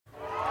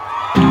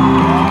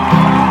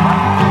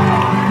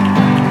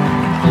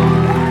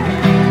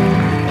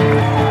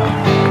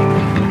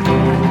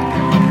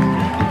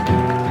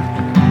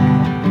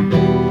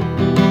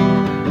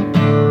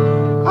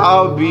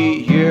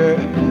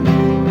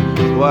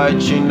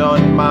watching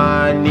on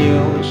my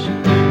news.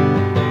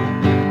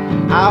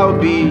 I'll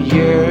be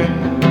here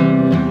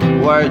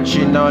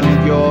watching on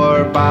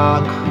your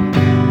back.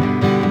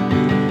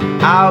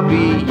 I'll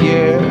be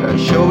here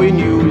showing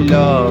you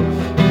love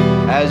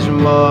as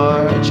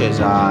much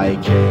as I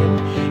can.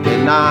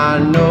 And I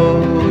know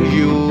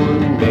you'll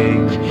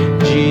make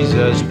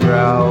Jesus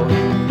proud.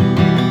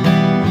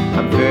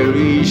 I'm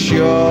very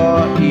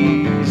sure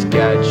he's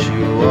got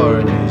you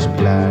on his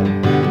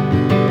plan.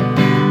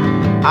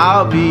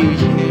 I'll be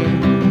here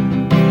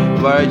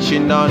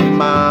watching on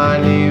my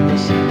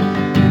news.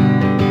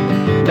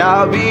 And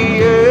I'll be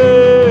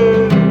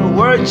here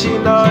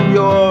watching on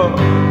your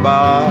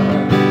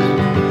back.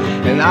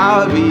 And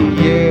I'll be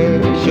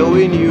here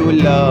showing you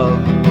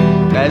love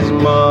as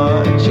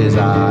much as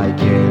I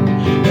can.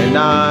 And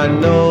I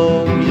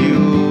know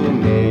you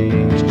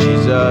make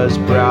Jesus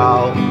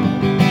proud.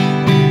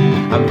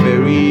 I'm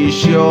very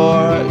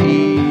sure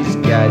he